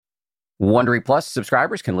Wondery Plus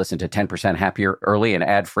subscribers can listen to 10% Happier early and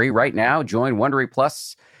ad-free right now. Join Wondery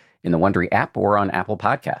Plus in the Wondery app or on Apple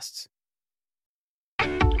Podcasts.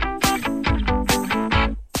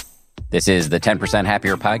 This is the 10%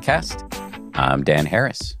 Happier podcast. I'm Dan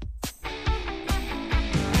Harris.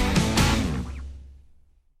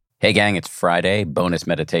 Hey, gang, it's Friday, bonus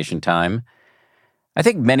meditation time. I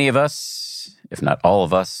think many of us, if not all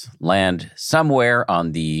of us, land somewhere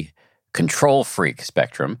on the control freak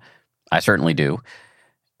spectrum. I certainly do.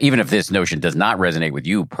 Even if this notion does not resonate with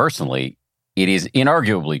you personally, it is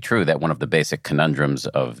inarguably true that one of the basic conundrums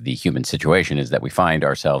of the human situation is that we find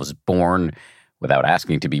ourselves born, without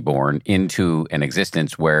asking to be born, into an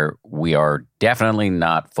existence where we are definitely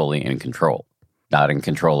not fully in control. Not in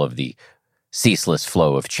control of the ceaseless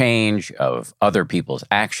flow of change, of other people's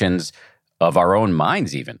actions, of our own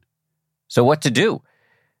minds even. So what to do?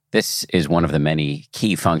 This is one of the many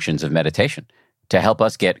key functions of meditation, to help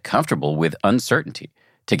us get comfortable with uncertainty,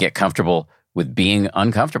 to get comfortable with being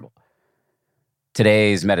uncomfortable.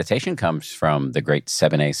 Today's meditation comes from the great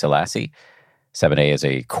Sebene Selassie. Sebene is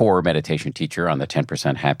a core meditation teacher on the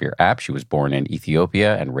 10% Happier app. She was born in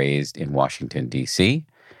Ethiopia and raised in Washington, D.C.,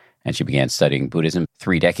 and she began studying Buddhism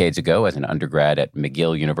 3 decades ago as an undergrad at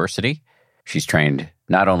McGill University. She's trained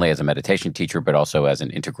not only as a meditation teacher, but also as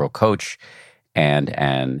an integral coach and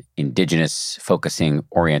an indigenous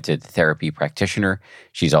focusing-oriented therapy practitioner.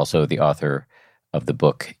 She's also the author of the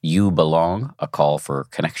book You Belong, A Call for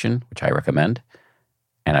Connection, which I recommend.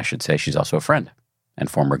 And I should say she's also a friend and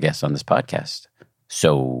former guest on this podcast.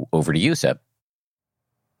 So over to you, Seb.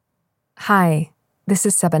 Hi, this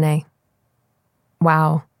is Sebene.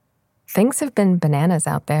 Wow, things have been bananas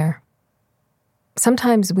out there.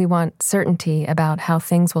 Sometimes we want certainty about how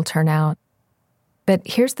things will turn out. But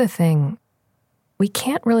here's the thing. We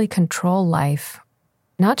can't really control life,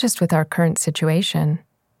 not just with our current situation.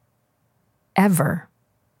 Ever.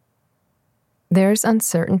 There's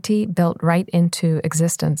uncertainty built right into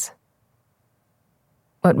existence.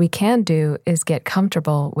 What we can do is get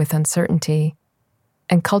comfortable with uncertainty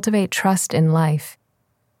and cultivate trust in life,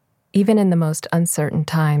 even in the most uncertain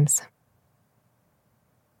times.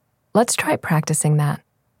 Let's try practicing that.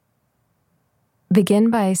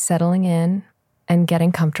 Begin by settling in and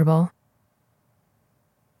getting comfortable.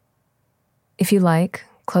 If you like,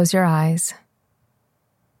 close your eyes,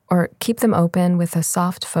 or keep them open with a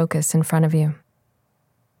soft focus in front of you.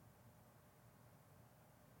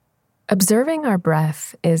 Observing our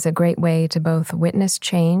breath is a great way to both witness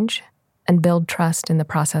change and build trust in the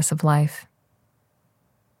process of life.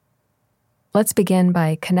 Let's begin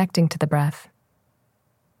by connecting to the breath.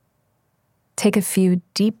 Take a few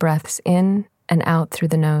deep breaths in and out through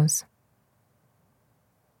the nose.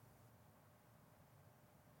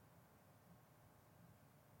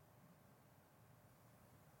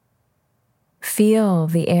 Feel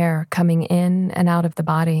the air coming in and out of the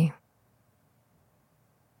body.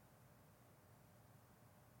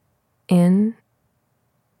 In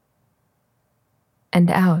and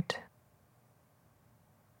out.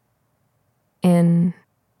 In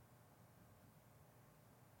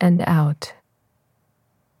and out.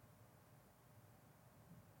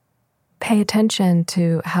 Pay attention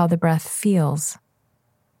to how the breath feels.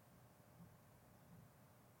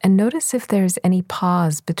 And notice if there's any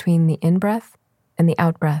pause between the in-breath and the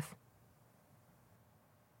out-breath.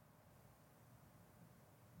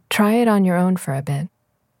 Try it on your own for a bit.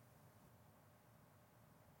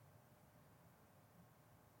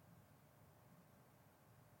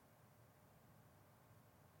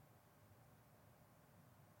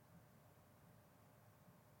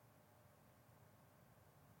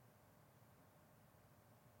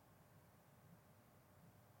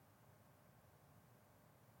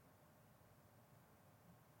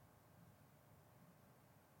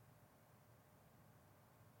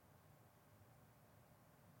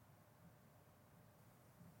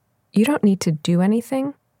 You don't need to do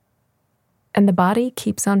anything, and the body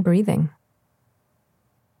keeps on breathing.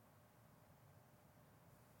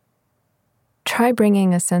 Try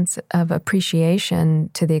bringing a sense of appreciation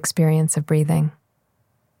to the experience of breathing.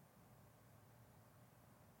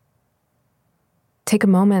 Take a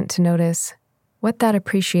moment to notice what that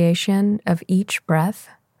appreciation of each breath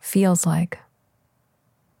feels like.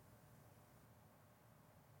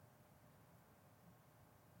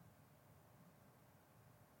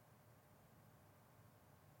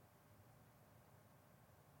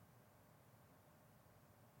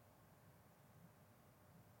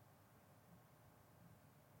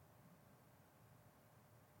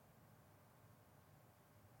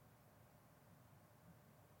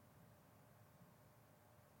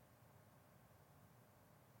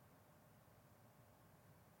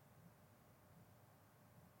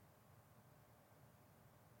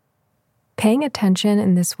 Paying attention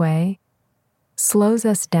in this way slows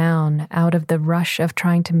us down out of the rush of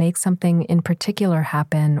trying to make something in particular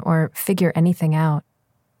happen or figure anything out.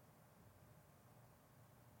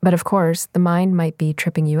 But of course, the mind might be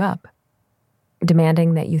tripping you up,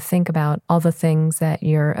 demanding that you think about all the things that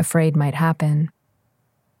you're afraid might happen.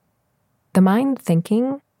 The mind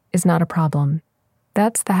thinking is not a problem.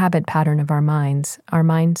 That's the habit pattern of our minds. Our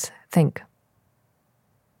minds think.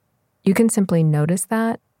 You can simply notice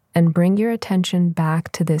that and bring your attention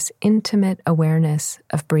back to this intimate awareness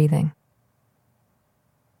of breathing.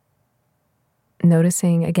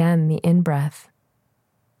 Noticing again the in-breath,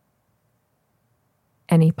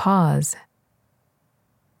 any pause,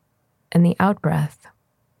 and the out-breath.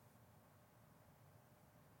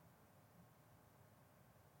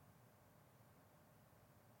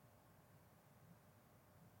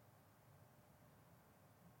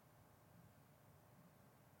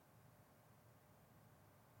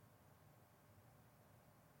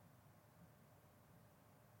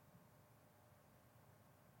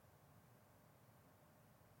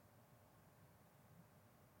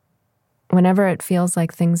 Whenever it feels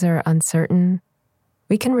like things are uncertain,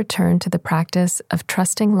 we can return to the practice of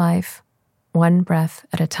trusting life one breath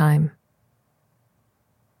at a time.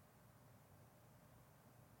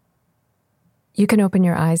 You can open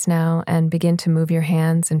your eyes now and begin to move your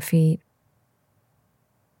hands and feet.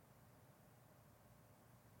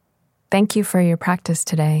 Thank you for your practice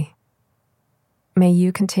today. May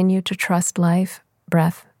you continue to trust life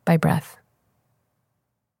breath by breath.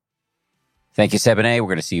 Thank you, Sebene. We're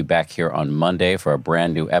going to see you back here on Monday for a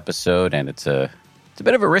brand new episode, and it's a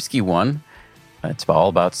bit of a risky one. It's all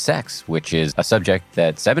about sex, which is a subject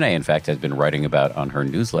that Sebene, in fact, has been writing about on her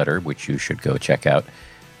newsletter, which you should go check out.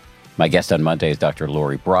 My guest on Monday is Dr.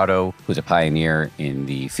 Lori Brotto, who's a pioneer in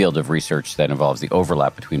the field of research that involves the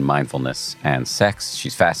overlap between mindfulness and sex.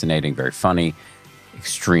 She's fascinating, very funny,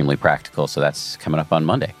 extremely practical, so that's coming up on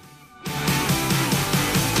Monday.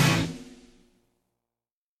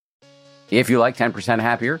 If you like 10%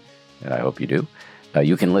 Happier, and I hope you do,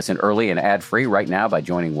 you can listen early and ad-free right now by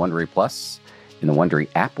joining Wondery Plus in the Wondery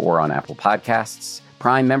app or on Apple Podcasts.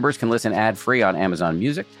 Prime members can listen ad-free on Amazon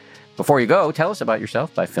Music. Before you go, tell us about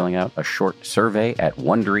yourself by filling out a short survey at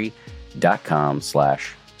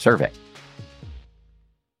Wondery.com/survey.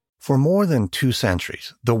 For more than 2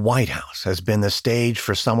 centuries, the White House has been the stage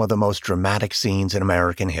for some of the most dramatic scenes in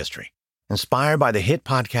American history. Inspired by the hit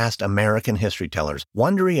podcast American History Tellers,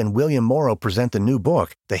 Wondery and William Morrow present the new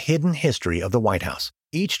book, The Hidden History of the White House.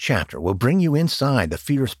 Each chapter will bring you inside the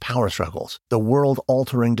fierce power struggles, the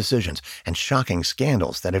world-altering decisions, and shocking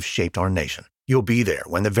scandals that have shaped our nation. You'll be there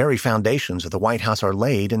when the very foundations of the White House are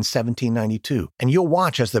laid in 1792, and you'll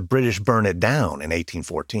watch as the British burn it down in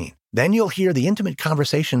 1814. Then you'll hear the intimate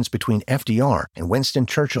conversations between FDR and Winston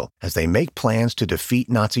Churchill as they make plans to defeat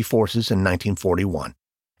Nazi forces in 1941.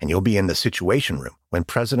 And you'll be in the Situation Room when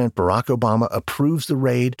President Barack Obama approves the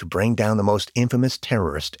raid to bring down the most infamous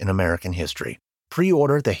terrorist in American history.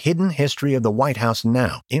 Pre-order The Hidden History of the White House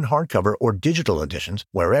now in hardcover or digital editions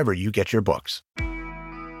wherever you get your books.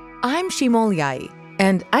 I'm Shimol Yai,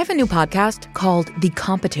 and I have a new podcast called The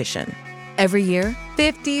Competition. Every year,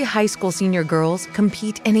 50 high school senior girls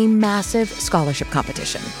compete in a massive scholarship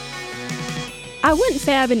competition. I wouldn't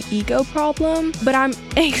say I have an ego problem, but I'm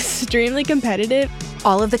extremely competitive.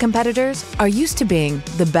 All of the competitors are used to being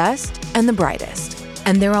the best and the brightest,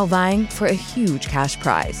 and they're all vying for a huge cash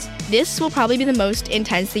prize. This will probably be the most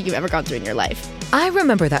intense thing you've ever gone through in your life. I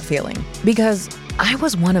remember that feeling because I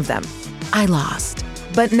was one of them. I lost.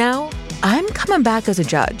 But now I'm coming back as a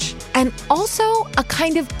judge and also a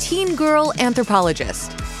kind of teen girl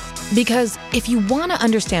anthropologist. Because if you want to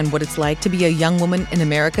understand what it's like to be a young woman in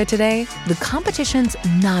America today, the competition's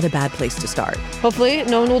not a bad place to start. Hopefully,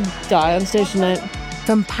 no one will die on stage tonight.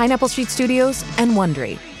 From Pineapple Street Studios and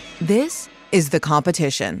Wondery, this is The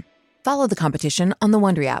Competition. Follow The Competition on the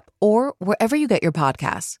Wondery app or wherever you get your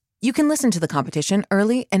podcasts. You can listen to The Competition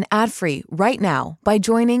early and ad-free right now by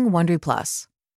joining Wondery Plus.